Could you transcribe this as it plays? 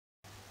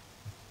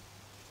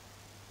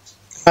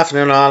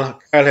Afternoon all,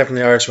 Carl here from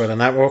the Irish Weather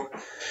Network.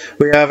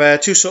 We have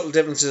two subtle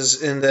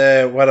differences in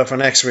the weather for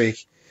next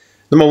week.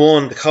 Number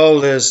one, the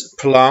cold is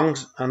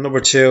prolonged, and number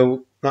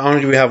two, not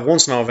only do we have one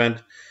snow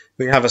event,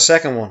 we have a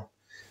second one.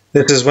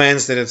 This is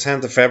Wednesday the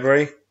 10th of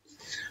February,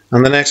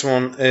 and the next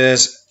one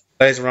is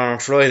later on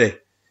Friday,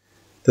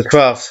 the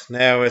 12th.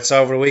 Now, it's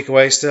over a week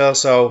away still,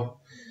 so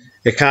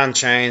it can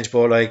change,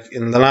 but like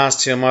in the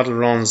last two model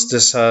runs,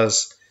 this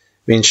has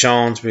been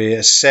shown to be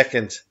a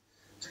second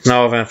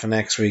snow event for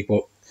next week,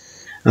 but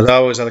as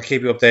always, I'll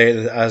keep you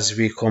updated as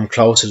we come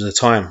closer to the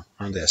time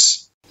on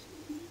this.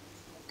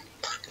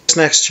 This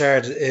next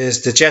chart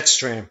is the jet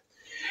stream.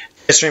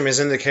 Jet stream is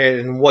indicated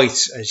in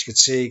white, as you can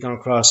see, going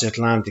across the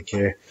Atlantic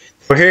here.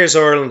 So here's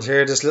Ireland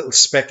here, this little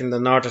speck in the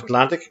North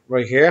Atlantic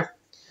right here.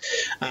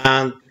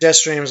 And the jet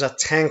stream is at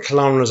 10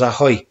 kilometers at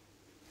height.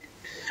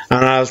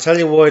 And I'll tell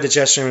you why the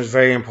jet stream is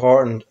very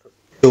important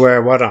to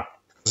our weather,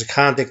 because it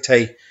can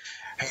dictate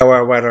how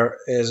our weather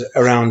is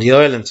around the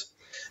island.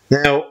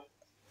 Now,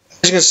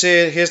 as you can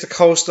see, here's the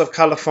coast of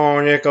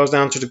California. It goes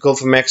down to the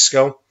Gulf of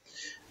Mexico.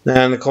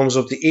 Then it comes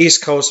up the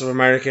east coast of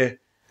America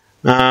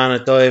and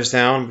it dives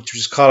down, which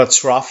is called a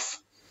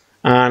trough.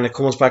 And it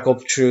comes back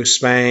up through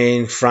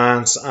Spain,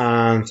 France,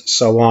 and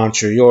so on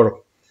through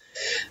Europe.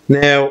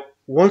 Now,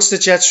 once the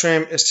jet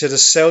stream is to the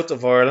south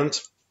of Ireland,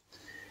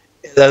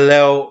 it'll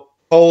allow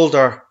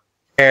colder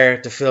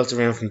air to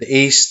filter in from the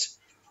east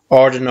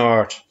or the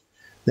north.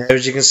 Now,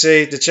 as you can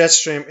see, the jet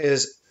stream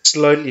is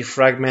slightly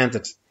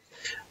fragmented.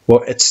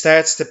 But it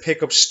starts to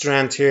pick up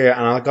strength here,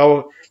 and I'll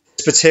go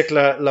this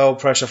particular low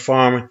pressure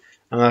forming,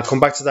 and I'll come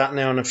back to that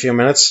now in a few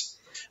minutes.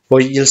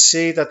 But you'll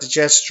see that the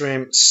jet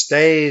stream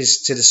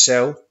stays to the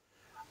south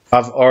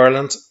of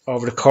Ireland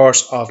over the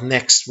course of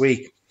next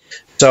week.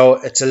 So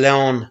it's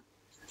allowing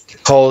the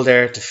cold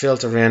air to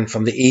filter in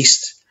from the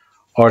east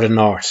or the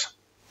north.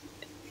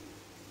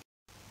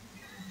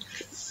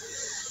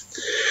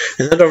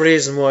 Another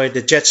reason why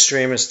the jet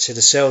stream is to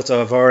the south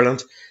of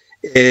Ireland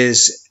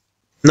is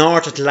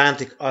North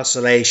Atlantic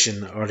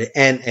oscillation, or the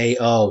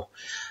NAO,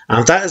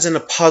 and that is in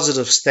a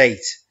positive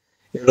state.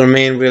 It'll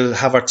mean we'll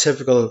have our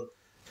typical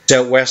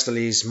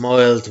southwesterlies,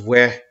 mild,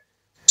 wet,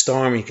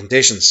 stormy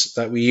conditions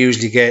that we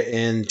usually get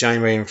in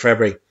January and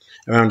February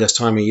around this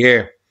time of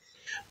year.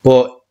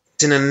 But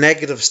it's in a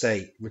negative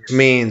state, which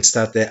means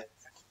that the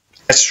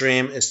jet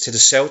stream is to the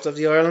south of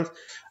the island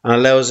and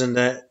allows in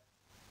the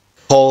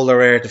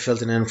colder air to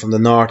filter in from the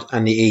north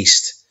and the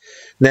east.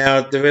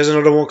 Now, there is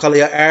another one called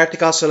the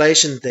Arctic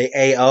oscillation, the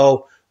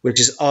AO, which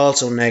is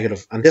also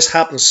negative. And this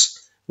happens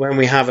when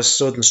we have a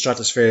sudden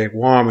stratospheric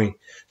warming.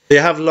 So you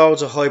have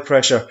loads of high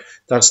pressure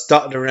that's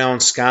dotted around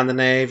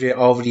Scandinavia,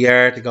 over the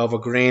Arctic, over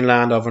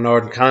Greenland, over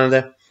northern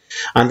Canada.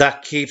 And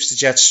that keeps the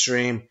jet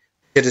stream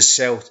to the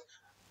south,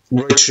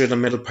 right through the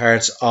middle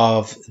parts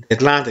of the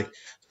Atlantic.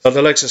 So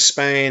the likes of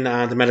Spain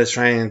and the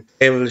Mediterranean,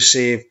 they will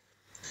receive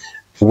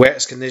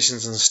wet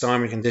conditions and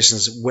stormy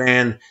conditions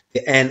when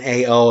the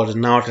NAO, the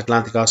North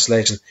Atlantic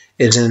oscillation,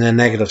 is in a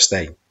negative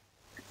state.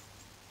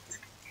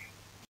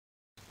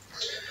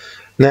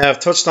 Now,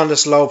 I've touched on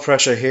this low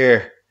pressure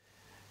here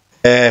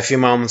a few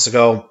moments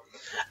ago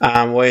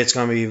and why it's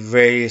going to be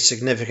very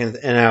significant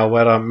in our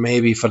weather,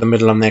 maybe for the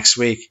middle of next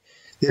week.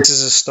 This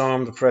is a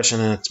storm depression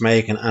in its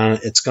making, and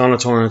it's going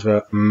to turn into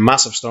a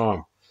massive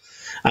storm.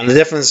 And the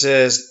difference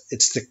is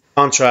it's the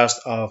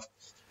contrast of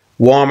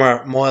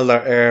warmer, milder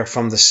air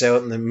from the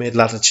south and the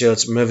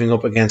mid-latitudes moving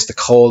up against the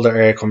colder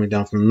air coming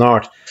down from the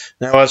north.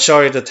 Now, I'll show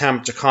you the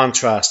temperature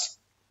contrast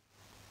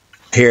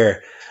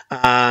here.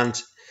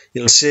 And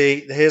you'll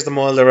see here's the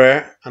milder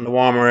air and the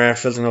warmer air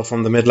filtering up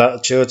from the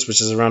mid-latitudes,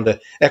 which is around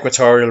the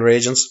equatorial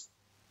regions.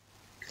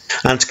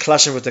 And it's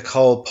clashing with the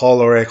cold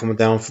polar air coming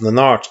down from the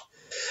north.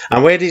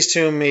 And where these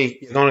two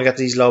meet, you're going to get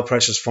these low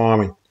pressures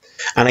forming.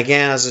 And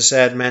again, as I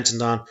said,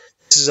 mentioned on,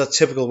 this is a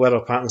typical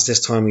weather patterns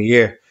this time of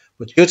year.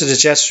 But due to the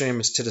jet stream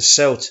is to the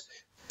south,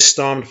 this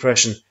storm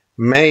depression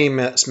may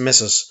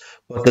miss us.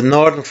 But the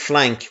northern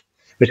flank,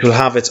 which will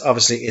have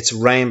its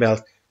rain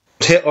belt,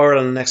 will hit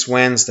Ireland next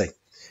Wednesday.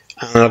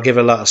 And it'll give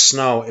a lot of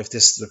snow if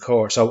this is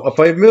occurs. So if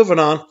I move it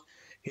on,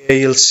 here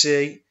you'll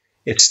see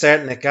it's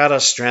starting to gather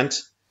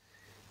strength.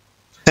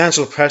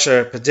 Potential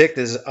pressure predicted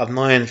is of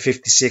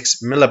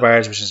 956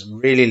 millibars, which is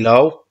really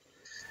low.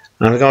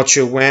 And we go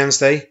through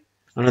Wednesday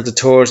and into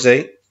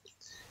Thursday.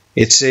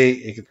 You'd see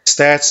it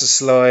starts to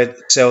slide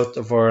south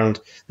of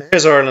Ireland.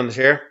 There's Ireland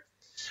here,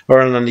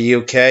 Ireland and the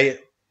UK,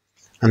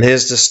 and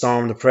here's the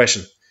storm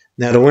depression.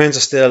 Now the winds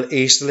are still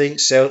easterly,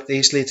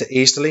 southeasterly to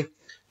easterly,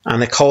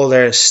 and the cold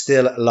air is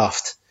still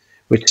aloft,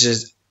 which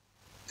is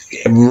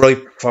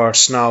ripe for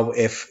snow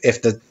if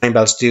the rain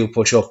belts do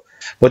push up.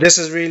 But this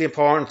is really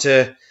important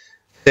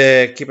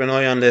to keep an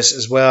eye on this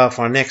as well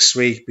for next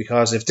week,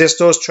 because if this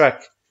does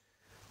track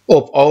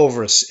up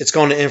over us, it's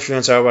going to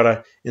influence our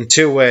weather in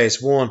two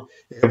ways. One,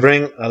 it could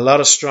bring a lot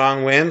of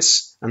strong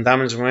winds and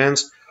damaging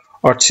winds,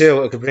 or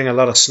two, it could bring a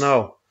lot of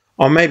snow,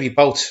 or maybe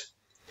both.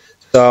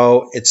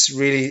 So it's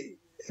really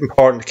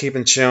important to keep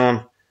in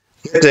tune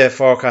with the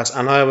forecast,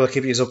 and I will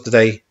keep you up to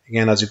date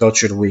again as we go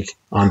through the week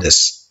on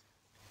this.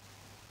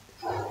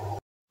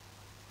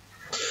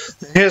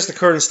 Here's the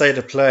current state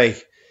of play.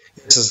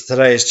 This is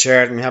today's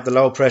chart, and we have the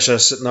low pressure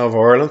sitting over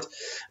Ireland.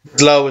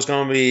 The low is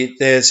going to be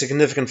the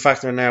significant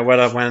factor in our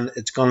weather when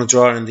it's going to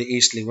draw in the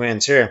easterly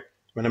winds here,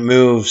 when it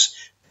moves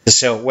to the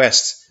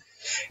southwest.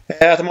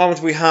 At the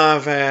moment, we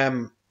have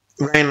rain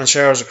and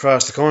showers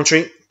across the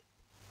country,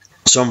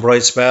 some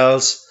bright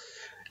spells.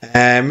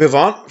 Move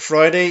on.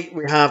 Friday,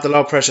 we have the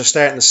low pressure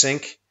starting to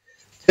sink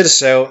to the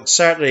south.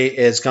 Saturday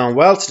it's gone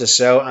well to the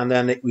south, and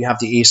then we have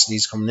the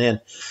easterlies coming in.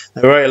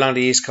 Now, right along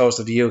the east coast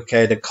of the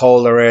UK, the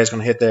colder air is going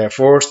to hit there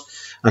first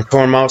and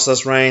turn most of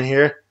this rain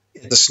here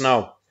into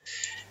snow.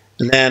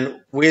 And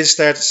then we'll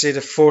start to see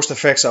the first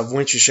effects of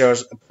wintry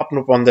showers popping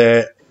up on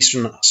the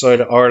eastern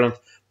side of Ireland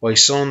by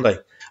Sunday.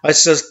 I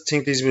still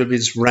think these will be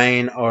just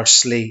rain or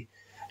sleet,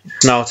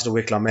 snow to the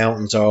Wicklow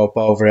Mountains or up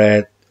over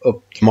up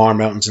the Moore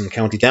Mountains in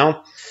County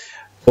Down.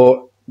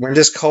 But when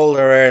this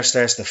colder air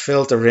starts to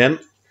filter in,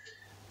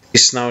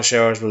 these snow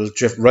showers will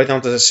drift right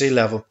down to the sea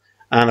level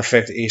and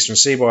affect the eastern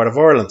seaboard of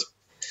Ireland.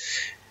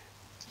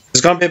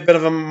 There's going to be a bit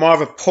of more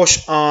of a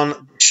push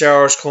on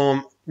showers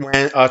come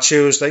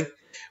Tuesday,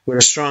 with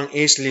a strong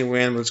easterly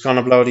wind that's going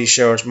to blow these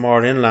showers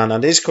more inland,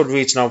 and these could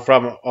reach no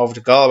problem over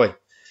to Galway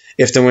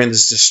if the wind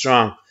is too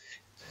strong.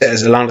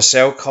 It's along the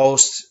south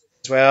coast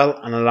as well,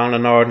 and along the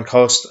northern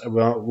coast it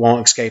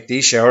won't escape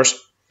these showers.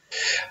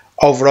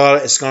 Overall,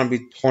 it's going to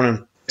be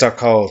turning bitter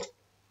cold.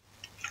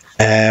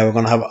 We're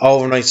going to have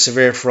overnight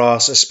severe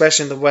frost,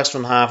 especially in the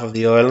western half of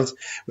the island,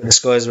 where the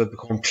skies will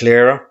become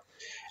clearer.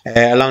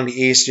 Along the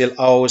east, you'll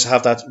always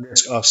have that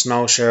risk of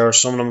snow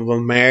showers. Some of them will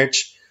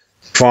merge,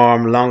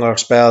 form longer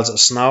spells of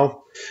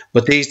snow.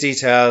 But these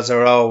details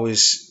are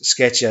always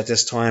sketchy at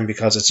this time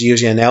because it's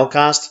usually an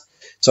outcast.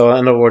 So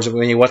in other words,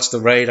 when you watch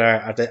the radar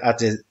at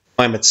the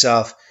time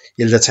itself,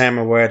 you'll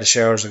determine where the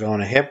showers are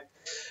going to hit.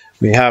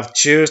 We have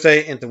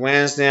Tuesday into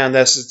Wednesday, and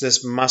this is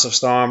this massive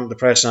storm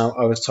depression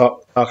I was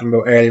talking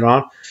about earlier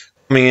on,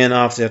 coming in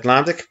off the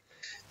Atlantic.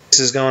 This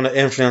is going to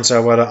influence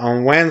our weather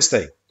on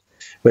Wednesday,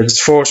 with its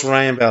force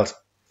rain belt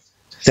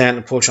starting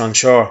to push on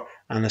shore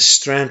and it's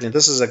strengthening.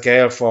 This is a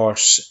gale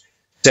force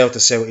south to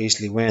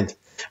southeasterly wind,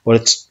 but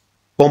it's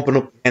bumping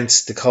up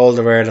against the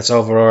colder air that's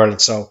over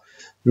Ireland. So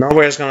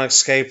nowhere is going to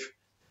escape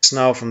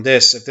snow from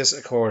this if this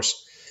occurs.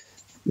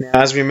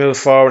 Now, as we move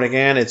forward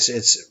again, it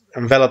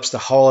envelops the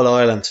whole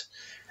island,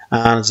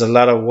 and there's a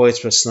lot of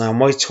widespread snow. It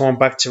might turn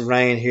back to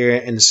rain here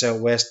in the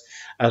southwest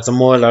as the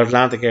milder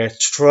Atlantic air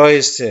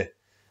tries to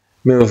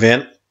move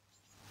in.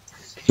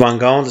 When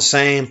going, the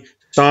same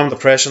storm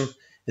depression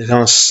is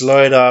going to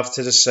slide off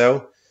to the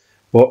south,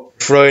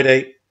 but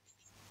Friday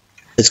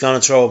it's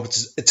going to throw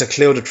it's a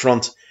clouded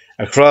front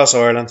across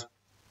Ireland.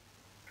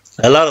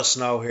 A lot of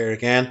snow here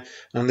again,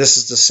 and this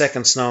is the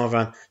second snow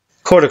event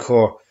could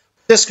occur.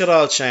 This could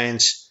all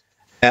change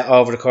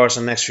over the course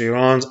of the next few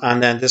rounds,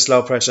 and then this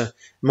low pressure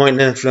mightn't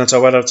influence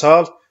our weather at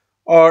all,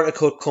 or it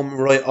could come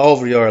right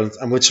over the Ireland,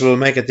 and which will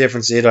make a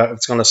difference either if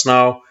it's going to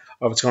snow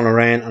or if it's going to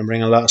rain and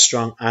bring a lot of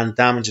strong and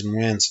damaging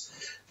winds.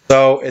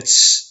 So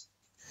it's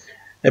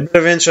a bit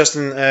of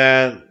interesting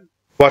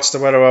watch the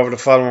weather over the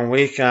following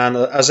week, and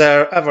as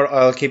ever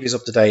I'll keep you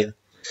up to date.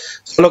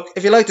 So look,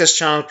 if you like this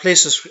channel,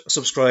 please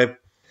subscribe,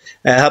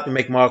 help me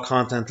make more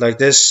content like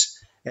this,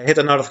 hit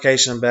the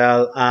notification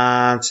bell,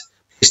 and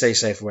stay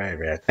safe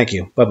wherever you are. Thank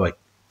you. Bye bye.